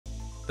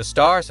The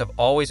stars have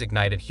always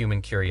ignited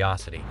human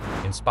curiosity,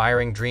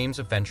 inspiring dreams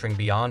of venturing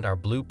beyond our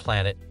blue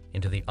planet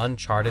into the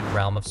uncharted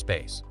realm of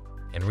space.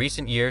 In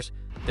recent years,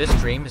 this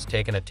dream has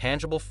taken a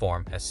tangible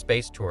form as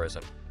space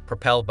tourism,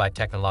 propelled by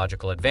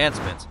technological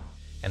advancements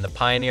and the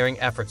pioneering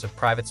efforts of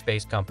private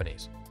space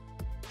companies.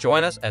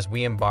 Join us as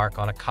we embark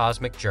on a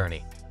cosmic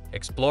journey,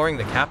 exploring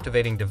the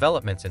captivating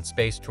developments in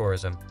space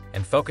tourism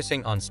and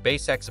focusing on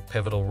SpaceX's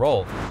pivotal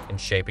role in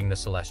shaping the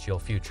celestial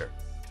future.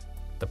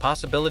 The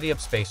possibility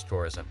of space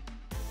tourism.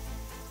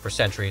 For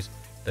centuries,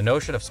 the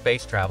notion of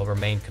space travel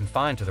remained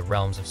confined to the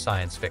realms of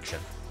science fiction,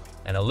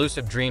 an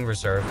elusive dream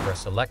reserved for a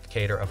select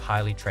cadre of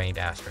highly trained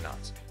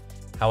astronauts.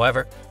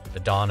 However, the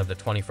dawn of the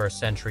 21st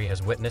century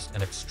has witnessed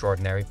an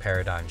extraordinary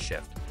paradigm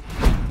shift.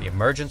 The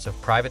emergence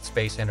of private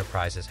space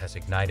enterprises has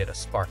ignited a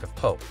spark of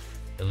hope,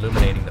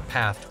 illuminating the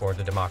path toward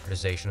the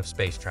democratization of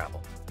space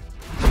travel.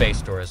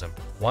 Space tourism,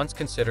 once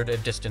considered a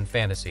distant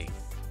fantasy,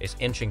 is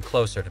inching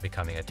closer to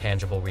becoming a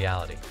tangible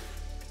reality.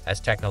 As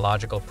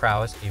technological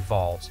prowess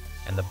evolves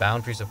and the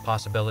boundaries of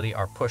possibility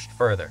are pushed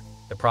further,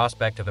 the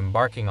prospect of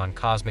embarking on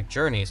cosmic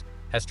journeys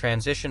has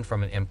transitioned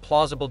from an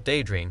implausible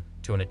daydream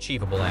to an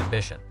achievable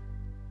ambition.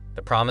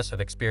 The promise of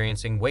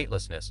experiencing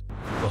weightlessness,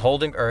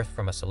 beholding Earth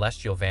from a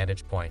celestial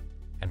vantage point,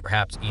 and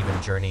perhaps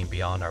even journeying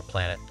beyond our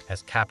planet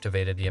has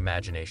captivated the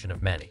imagination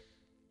of many.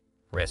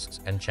 Risks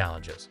and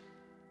challenges.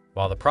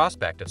 While the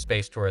prospect of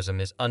space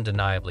tourism is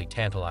undeniably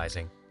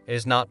tantalizing, it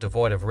is not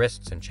devoid of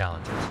risks and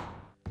challenges.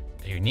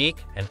 The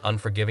unique and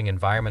unforgiving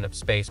environment of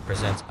space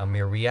presents a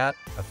myriad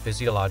of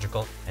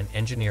physiological and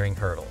engineering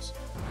hurdles.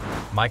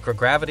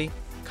 Microgravity,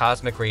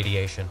 cosmic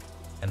radiation,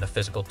 and the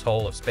physical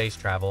toll of space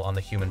travel on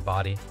the human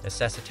body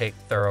necessitate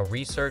thorough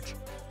research,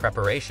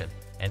 preparation,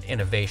 and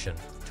innovation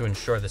to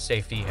ensure the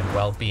safety and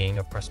well-being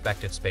of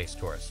prospective space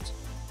tourists.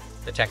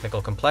 The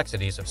technical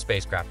complexities of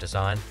spacecraft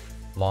design,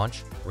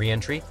 launch,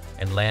 re-entry,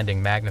 and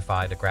landing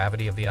magnify the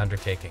gravity of the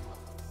undertaking.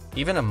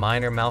 Even a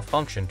minor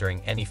malfunction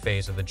during any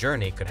phase of the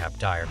journey could have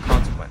dire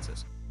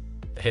consequences.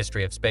 The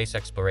history of space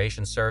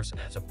exploration serves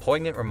as a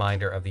poignant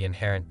reminder of the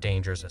inherent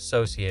dangers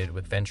associated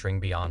with venturing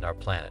beyond our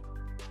planet.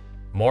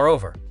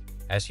 Moreover,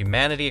 as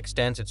humanity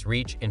extends its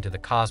reach into the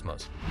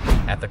cosmos,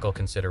 ethical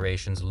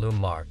considerations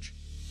loom large.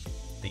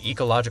 The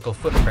ecological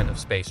footprint of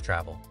space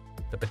travel,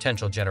 the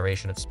potential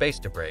generation of space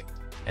debris,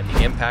 and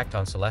the impact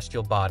on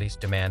celestial bodies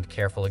demand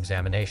careful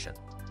examination.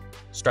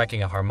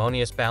 Striking a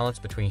harmonious balance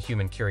between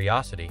human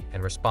curiosity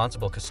and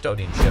responsible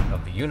custodianship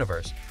of the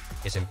universe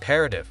is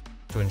imperative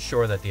to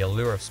ensure that the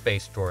allure of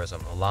space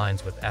tourism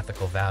aligns with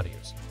ethical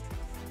values.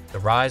 The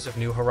rise of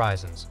new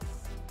horizons.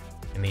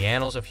 In the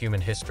annals of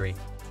human history,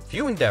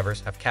 few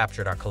endeavors have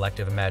captured our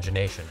collective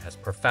imagination as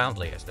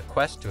profoundly as the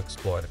quest to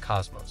explore the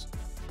cosmos.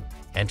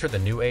 Enter the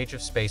new age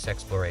of space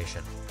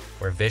exploration,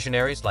 where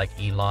visionaries like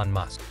Elon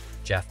Musk,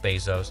 Jeff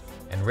Bezos,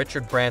 and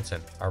Richard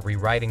Branson are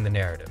rewriting the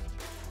narrative.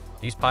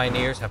 These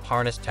pioneers have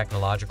harnessed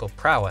technological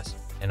prowess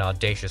and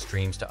audacious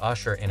dreams to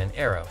usher in an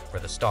era where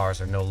the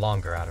stars are no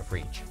longer out of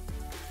reach.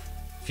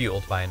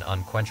 Fueled by an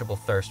unquenchable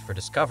thirst for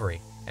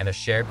discovery and a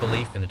shared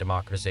belief in the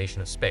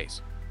democratization of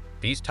space,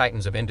 these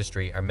titans of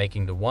industry are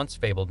making the once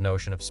fabled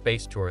notion of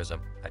space tourism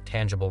a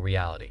tangible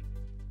reality.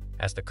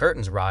 As the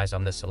curtains rise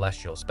on this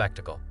celestial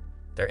spectacle,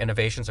 their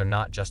innovations are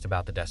not just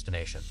about the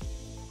destination.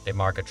 They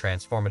mark a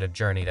transformative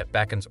journey that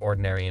beckons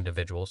ordinary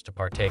individuals to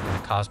partake in the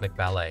cosmic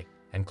ballet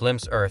and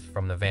glimpse Earth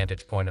from the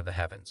vantage point of the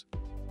heavens.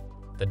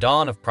 The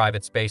dawn of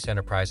private space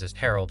enterprises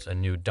heralds a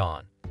new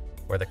dawn,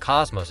 where the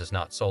cosmos is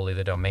not solely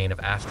the domain of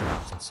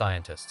astronauts and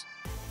scientists,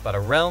 but a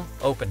realm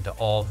open to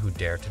all who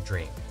dare to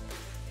dream.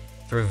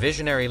 Through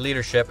visionary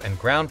leadership and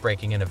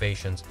groundbreaking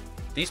innovations,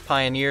 these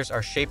pioneers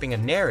are shaping a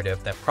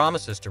narrative that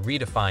promises to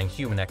redefine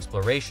human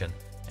exploration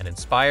and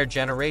inspire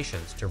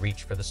generations to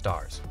reach for the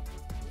stars.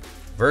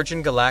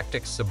 Virgin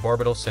Galactic's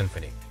Suborbital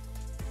Symphony.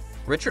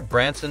 Richard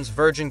Branson's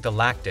Virgin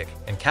Galactic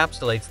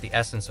encapsulates the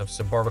essence of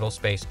suborbital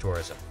space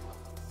tourism.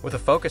 With a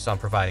focus on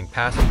providing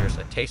passengers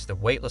a taste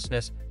of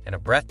weightlessness and a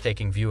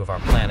breathtaking view of our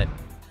planet,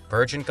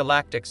 Virgin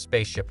Galactic's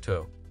Spaceship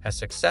Two has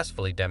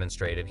successfully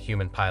demonstrated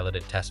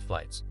human-piloted test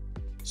flights.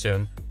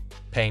 Soon,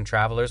 paying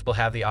travelers will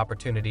have the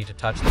opportunity to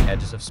touch the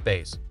edges of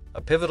space,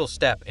 a pivotal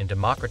step in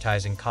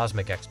democratizing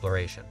cosmic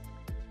exploration.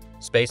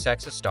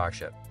 SpaceX's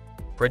Starship,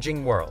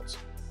 bridging worlds.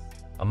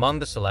 Among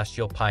the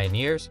celestial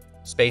pioneers,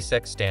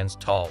 SpaceX stands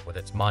tall with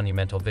its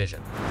monumental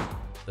vision.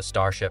 The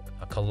Starship,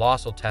 a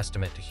colossal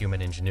testament to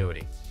human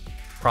ingenuity,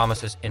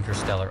 promises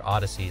interstellar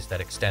odysseys that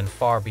extend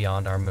far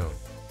beyond our moon.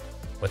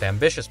 With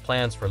ambitious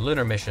plans for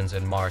lunar missions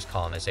and Mars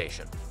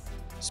colonization,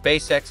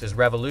 SpaceX is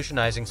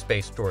revolutionizing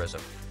space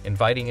tourism,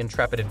 inviting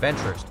intrepid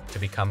adventurers to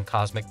become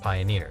cosmic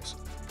pioneers.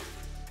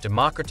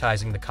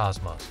 Democratizing the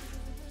cosmos.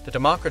 The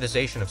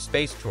democratization of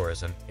space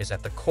tourism is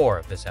at the core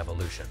of this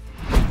evolution.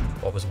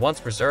 What was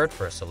once reserved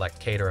for a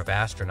select cadre of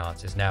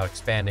astronauts is now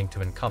expanding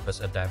to encompass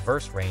a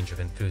diverse range of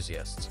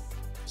enthusiasts.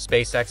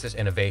 SpaceX's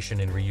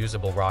innovation in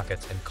reusable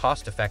rockets and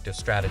cost-effective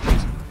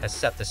strategies has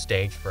set the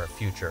stage for a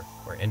future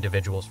where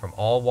individuals from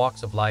all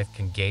walks of life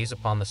can gaze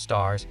upon the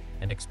stars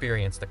and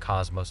experience the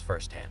cosmos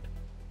firsthand.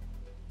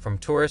 from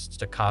tourists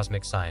to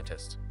cosmic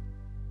scientists.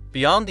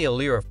 Beyond the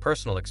allure of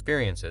personal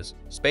experiences,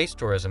 space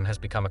tourism has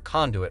become a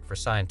conduit for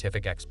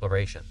scientific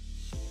exploration.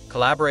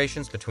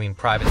 Collaborations between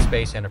private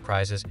space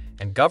enterprises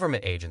and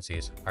government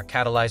agencies are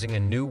catalyzing a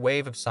new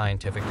wave of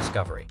scientific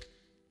discovery.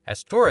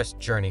 As tourists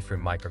journey through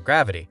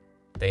microgravity,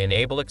 they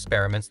enable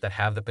experiments that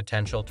have the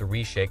potential to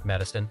reshape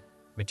medicine,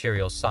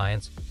 materials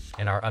science,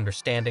 and our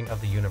understanding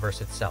of the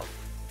universe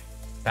itself.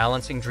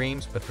 Balancing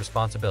dreams with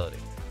responsibility.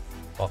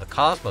 While the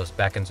cosmos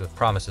beckons with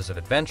promises of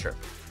adventure,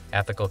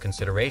 ethical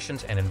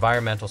considerations and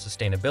environmental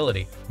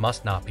sustainability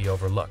must not be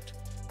overlooked.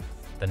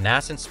 The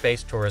nascent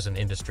space tourism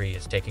industry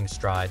is taking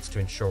strides to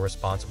ensure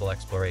responsible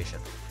exploration.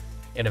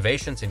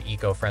 Innovations in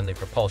eco-friendly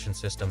propulsion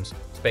systems,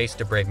 space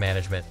debris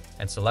management,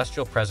 and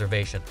celestial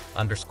preservation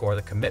underscore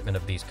the commitment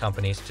of these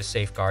companies to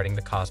safeguarding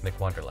the cosmic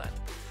wonderland.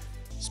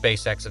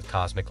 SpaceX's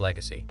cosmic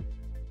legacy.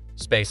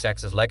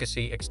 SpaceX's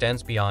legacy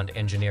extends beyond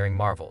engineering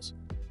marvels.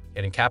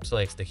 It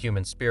encapsulates the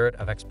human spirit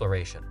of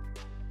exploration.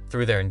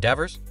 Through their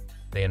endeavors,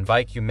 they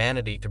invite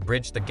humanity to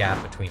bridge the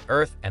gap between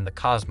Earth and the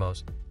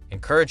cosmos,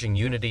 encouraging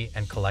unity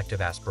and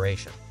collective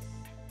aspiration.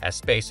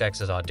 As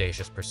SpaceX's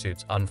audacious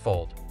pursuits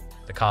unfold,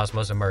 the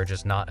cosmos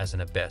emerges not as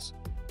an abyss,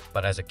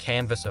 but as a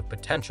canvas of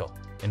potential,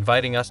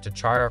 inviting us to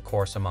chart our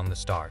course among the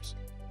stars.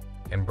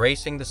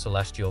 Embracing the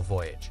celestial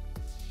voyage.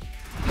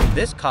 In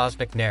this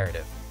cosmic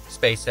narrative,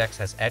 SpaceX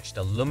has etched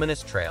a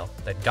luminous trail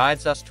that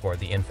guides us toward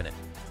the infinite.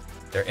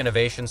 Their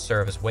innovations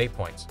serve as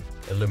waypoints,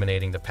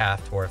 illuminating the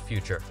path toward a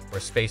future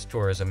where space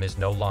tourism is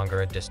no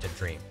longer a distant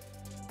dream.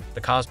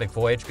 The cosmic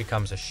voyage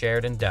becomes a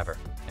shared endeavor,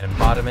 an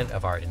embodiment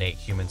of our innate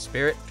human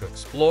spirit to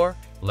explore,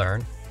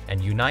 learn,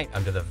 and unite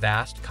under the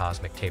vast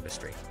cosmic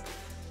tapestry.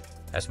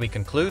 As we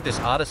conclude this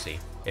odyssey,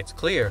 it's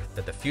clear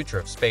that the future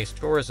of space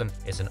tourism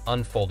is an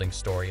unfolding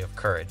story of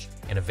courage,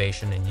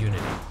 innovation, and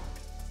unity.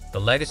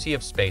 The legacy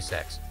of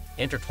SpaceX,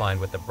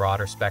 intertwined with the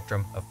broader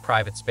spectrum of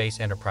private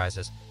space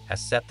enterprises, has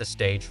set the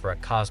stage for a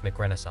cosmic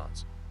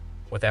renaissance.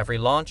 With every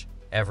launch,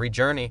 every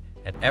journey,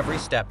 and every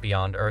step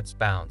beyond Earth's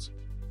bounds,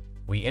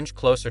 we inch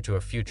closer to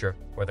a future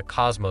where the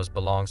cosmos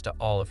belongs to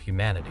all of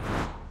humanity,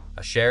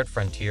 a shared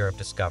frontier of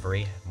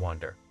discovery and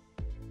wonder.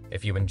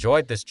 If you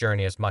enjoyed this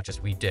journey as much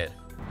as we did,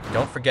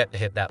 don't forget to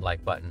hit that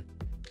like button,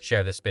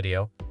 share this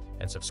video,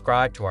 and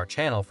subscribe to our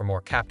channel for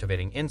more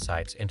captivating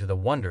insights into the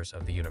wonders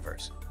of the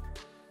universe.